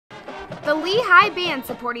Lehigh band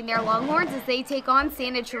supporting their Longhorns as they take on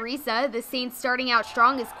Santa Teresa. The Saints starting out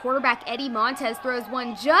strong as quarterback Eddie Montez throws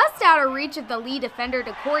one just out of reach of the Leigh defender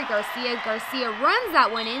to Corey Garcia. Garcia runs that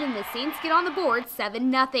one in and the Saints get on the board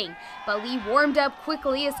 7-0. But Leigh warmed up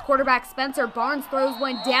quickly as quarterback Spencer Barnes throws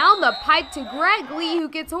one down the pipe to Greg Leigh, who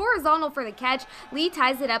gets horizontal for the catch. Leigh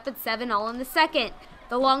ties it up at 7-all in the second.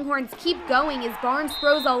 The Longhorns keep going as Barnes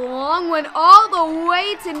throws a long one all the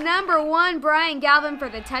way to number 1, Brian Galvin, for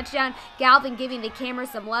the touchdown. Galvin giving the camera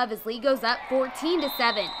some love as Leigh goes up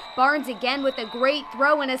 14-7. Barnes again with a great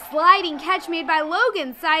throw and a sliding catch made by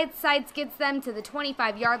Logan Sides gets them to the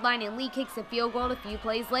 25-yard line, and Leigh kicks a field goal a few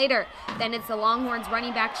plays later. Then it's the Longhorns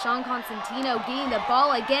running back Sean Constantino getting the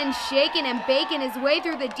ball again, shaking and baking his way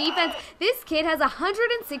through the defense. This kid has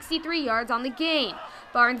 163 yards on the game.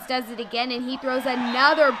 Barnes does it again and he throws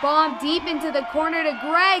another bomb deep into the corner to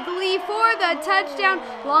Greg Leigh for the touchdown.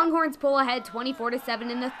 Longhorns pull ahead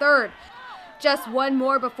 24-7 in the third. Just one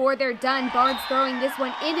more before they're done. Barnes throwing this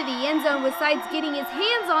one into the end zone with Sides getting his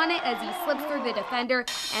hands on it as he slips through the defender,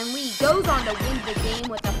 and Leigh goes on to win the game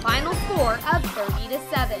with a final score of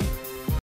 30-7.